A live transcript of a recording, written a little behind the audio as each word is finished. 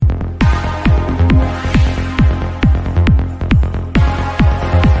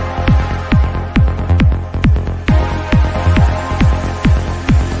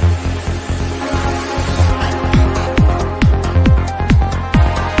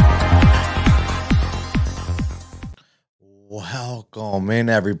Welcome in,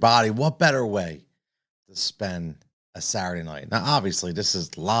 everybody. What better way to spend a Saturday night? Now, obviously, this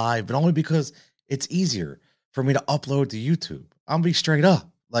is live, but only because it's easier for me to upload to YouTube. I'm gonna be straight up.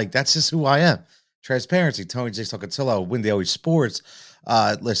 Like, that's just who I am. Transparency, Tony J. Socatello, Win Daily Sports.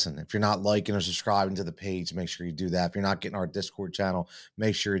 Listen, if you're not liking or subscribing to the page, make sure you do that. If you're not getting our Discord channel,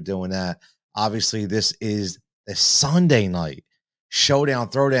 make sure you're doing that. Obviously, this is the Sunday night showdown,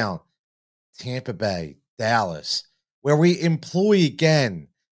 throwdown, Tampa Bay, Dallas, where we employ again.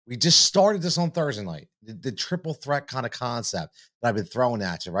 We just started this on Thursday night, the triple threat kind of concept that I've been throwing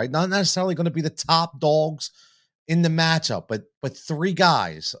at you, right? Not necessarily going to be the top dogs in the matchup, but three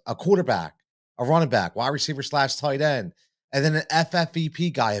guys, a quarterback, a running back, wide receiver slash tight end, and then an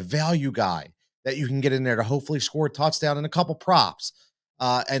FFVP guy, a value guy that you can get in there to hopefully score a touchdown and a couple props.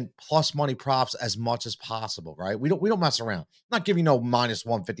 And plus money props as much as possible, right? We don't mess around. I'm not giving you no minus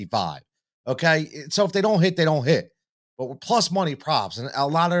 155. Okay. So if they don't hit, they don't hit. But with plus money props and a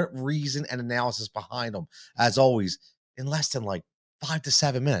lot of reason and analysis behind them, as always, in less than like 5 to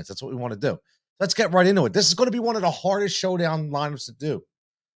 7 minutes. That's what we want to do. Let's get right into it. This is going to be one of the hardest showdown lineups to do.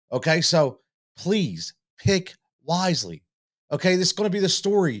 Okay. So please pick wisely. Okay. This is going to be the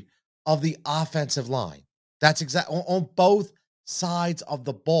story of the offensive line. That's exactly on both sides of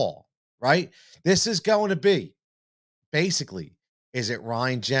the ball, right? This is going to be basically, is it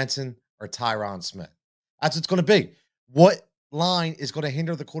Ryan Jensen or Tyron Smith? That's what it's going to be. What line is going to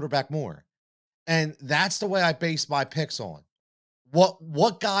hinder the quarterback more? And that's the way I base my picks on.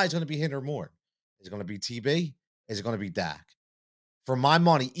 What guy is going to be hindered more? Is it going to be TB? Is it going to be Dak? For my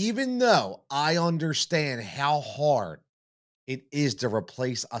money, even though I understand how hard it is to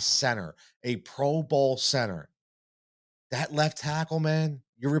replace a center, a Pro Bowl center, that left tackle, man,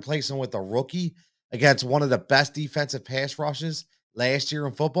 you're replacing with a rookie against one of the best defensive pass rushes last year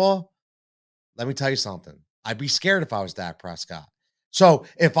in football. Let me tell you something. I'd be scared if I was Dak Prescott. So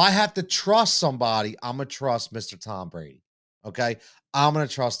if I have to trust somebody, I'm going to trust Mr. Tom Brady. Okay. I'm going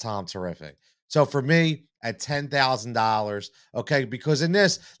to trust Tom Terrific. So for me, at $10,000, okay, because in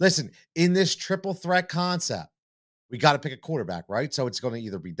this, listen, in this triple threat concept, we got to pick a quarterback, right? So it's going to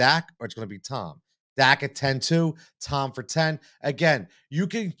either be Dak or it's going to be Tom. Dak at 10-2, Tom for 10. Again, you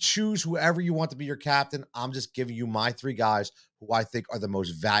can choose whoever you want to be your captain. I'm just giving you my three guys who I think are the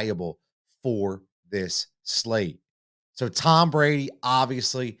most valuable for this slate. So Tom Brady,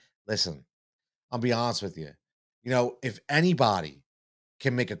 obviously, listen, I'll be honest with you. You know, if anybody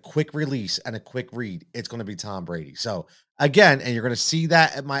can make a quick release and a quick read, it's going to be Tom Brady. So again, and you're going to see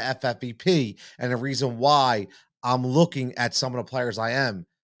that at my FFVP, and the reason why I'm looking at some of the players I am,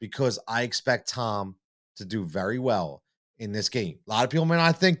 because I expect Tom to do very well in this game. A lot of people may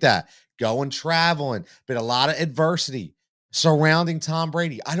not think that. Going traveling, but a lot of adversity surrounding Tom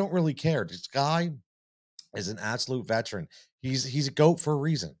Brady. I don't really care. This guy is an absolute veteran. He's a GOAT for a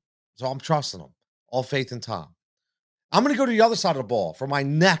reason. So I'm trusting him. All faith in Tom. I'm going to go to the other side of the ball for my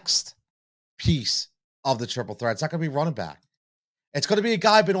next piece of the triple threat. It's not going to be running back. It's going to be a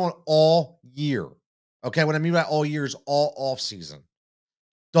guy I've been on all year. Okay, what I mean by all year is all off season.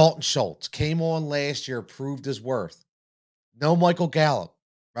 Dalton Schultz came on last year, proved his worth. No Michael Gallup,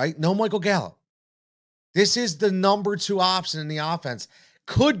 right? No Michael Gallup. This is the number 2 option in the offense.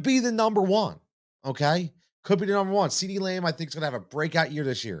 Could be the number 1, okay? Could be the number 1. CeeDee Lamb, I think, is going to have a breakout year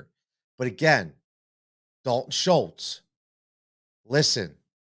this year. But again, Dalton Schultz, listen,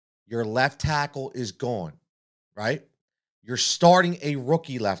 your left tackle is gone, right? You're starting a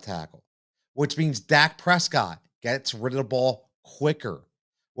rookie left tackle, which means Dak Prescott gets rid of the ball quicker,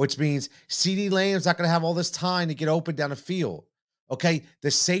 which means CeeDee Lamb's not going to have all this time to get open down the field. Okay, the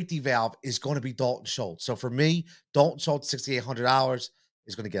safety valve is going to be Dalton Schultz. So for me, Dalton Schultz, $6,800,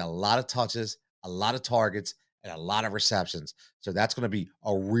 is going to get a lot of touches, a lot of targets, and a lot of receptions. So that's going to be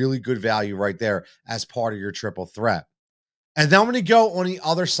a really good value right there as part of your triple threat. And then I'm going to go on the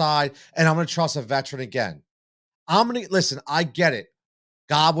other side, and I'm going to trust a veteran again. Listen, I get it.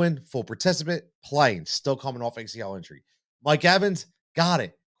 Godwin, full participant, playing, still coming off ACL injury. Mike Evans, got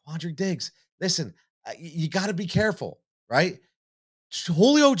it. Quandre Diggs, listen, you got to be careful, right?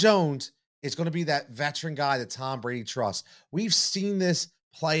 Julio Jones is going to be that veteran guy that Tom Brady trusts. We've seen this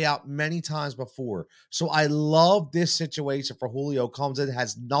play out many times before. So I love this situation for Julio. Comes in,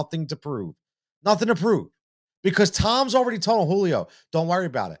 has nothing to prove. Nothing to prove. Because Tom's already told Julio, don't worry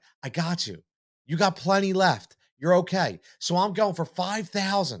about it. I got you. You got plenty left. You're okay. So I'm going for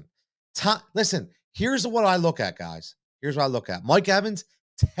 5,000. Listen, here's what I look at, guys. Here's what I look at. Mike Evans,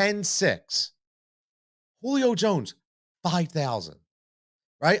 10-6. Julio Jones, 5,000.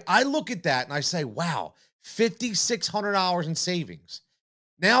 Right? I look at that and I say, wow, $5,600 in savings.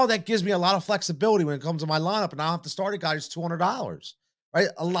 Now that gives me a lot of flexibility when it comes to my lineup, and I don't have to start a guy who's $200, right?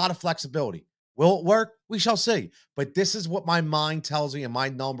 A lot of flexibility. Will it work? We shall see. But this is what my mind tells me and my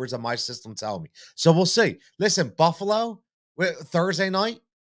numbers and my system tell me. So we'll see. Listen, Buffalo, Thursday night,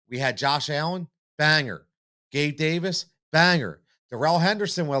 we had Josh Allen, banger. Gabe Davis, banger. Darrell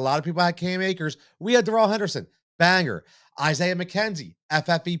Henderson, where a lot of people had Cam Akers, we had Darrell Henderson, banger. Isaiah McKenzie,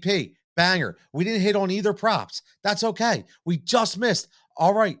 FFVP, banger. We didn't hit on either props. That's okay. We just missed.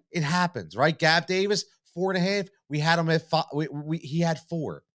 All right, it happens, right? Gab Davis, 4.5. We had him at 5. He had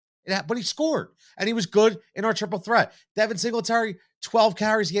 4. But he scored, and he was good in our triple threat. Devin Singletary, 12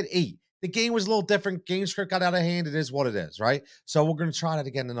 carries, he had 8. The game was a little different. Game script got out of hand. It is what it is, right? So we're going to try that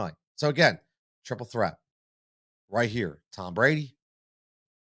again tonight. So again, triple threat. Right here, Tom Brady.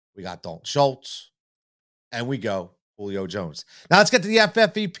 We got Dalton Schultz. And we go Julio Jones. Now let's get to the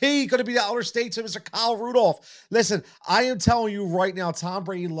FFVP. Going to be the outer states of Mr. Kyle Rudolph. Listen, I am telling you right now, Tom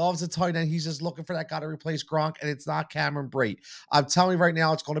Brady loves a tight end. He's just looking for that guy to replace Gronk, and it's not Cameron Brate. I'm telling you right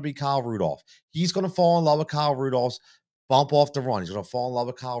now, it's going to be Kyle Rudolph. He's going to fall in love with Kyle Rudolph's bump off the run. He's going to fall in love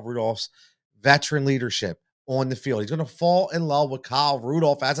with Kyle Rudolph's veteran leadership on the field. He's going to fall in love with Kyle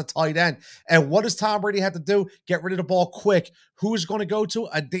Rudolph as a tight end. And what does Tom Brady have to do? Get rid of the ball quick. Who's going to go to?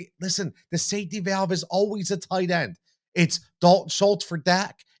 Listen, the safety valve is always a tight end. It's Dalton Schultz for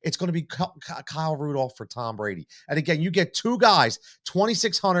Dak. It's going to be Kyle Rudolph for Tom Brady. And again, you get two guys,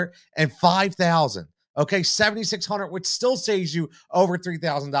 2,600 and 5,000. Okay, 7,600, which still saves you over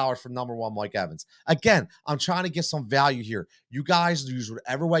 $3,000 from number one Mike Evans. Again, I'm trying to get some value here. You guys use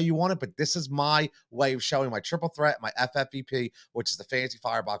whatever way you want it, but this is my way of showing my triple threat, my FFVP, which is the Fantasy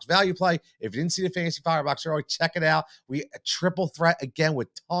Firebox value play. If you didn't see the Fantasy Firebox earlier, check it out. We a triple threat again with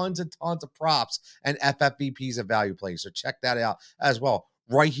tons and tons of props and FFVPs of value plays. So check that out as well.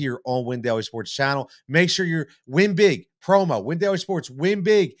 Right here on Win Daily Sports channel. Make sure you win big. Promo, Win Daily Sports, win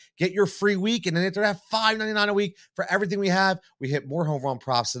big. Get your free week. And then after that, $5.99 a week for everything we have. We hit more home run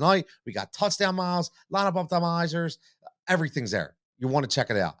props tonight. We got touchdown miles, lineup optimizers. Everything's there. You want to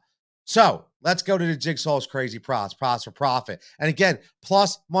check it out. So let's go to the Jigsaw's crazy props for profit. And again,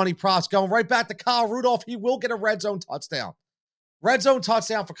 plus money props going right back to Kyle Rudolph. He will get a red zone touchdown. Red zone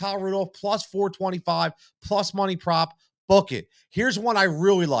touchdown for Kyle Rudolph, plus 425, plus money prop. Book it. Here's one I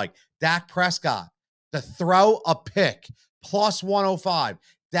really like. Dak Prescott, to throw a pick, plus 105.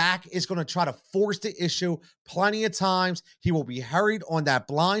 Dak is going to try to force the issue plenty of times. He will be hurried on that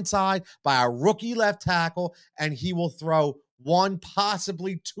blind side by a rookie left tackle, and he will throw 1,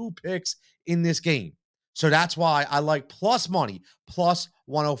 possibly 2 picks in this game. So that's why I like plus money, plus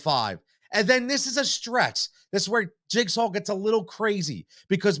 105. And then this is a stretch. This is where Jigsaw gets a little crazy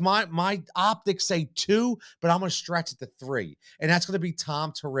because my optics say 2, but I'm going to stretch it to 3. And that's going to be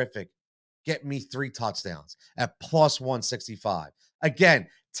Tom Terrific. Get me 3 touchdowns at plus 165. Again,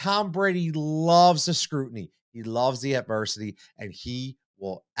 Tom Brady loves the scrutiny. He loves the adversity, and he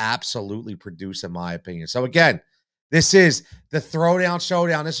will absolutely produce, in my opinion. So again, this is the Throwdown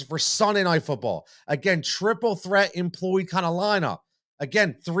Showdown. This is for Sunday Night Football. Again, triple threat employee kind of lineup.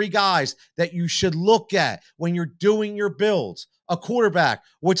 Again, 3 guys that you should look at when you're doing your builds. A quarterback,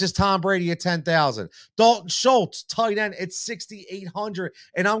 which is Tom Brady at 10,000. Dalton Schultz, tight end at 6,800.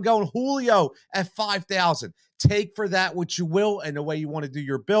 And I'm going Julio at 5,000. Take for that what you will and the way you want to do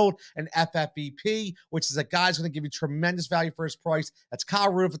your build. And FFVP, which is a guy's going to give you tremendous value for his price. That's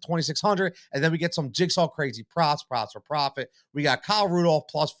Kyle Rudolph at 2,600. And then we get some Jigsaw crazy props for profit. We got Kyle Rudolph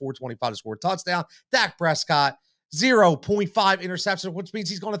plus 425 to score a touchdown. Dak Prescott, 0.5 interception, which means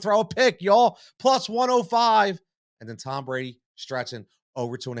he's going to throw a pick, y'all. Plus 105. And then Tom Brady stretching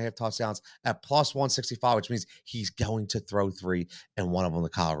over 2.5 touchdowns at plus 165, which means he's going to throw 3, and one of them to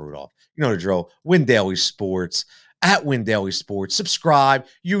Kyle Rudolph. You know the drill. Win Daily Sports at Win Daily Sports. Subscribe.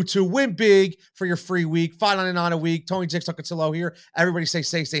 YouTube. Win big for your free week. $5.99 a week. Tony Jigsaw Consillo here. Everybody stay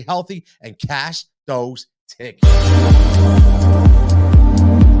safe, stay healthy, and cash those tickets.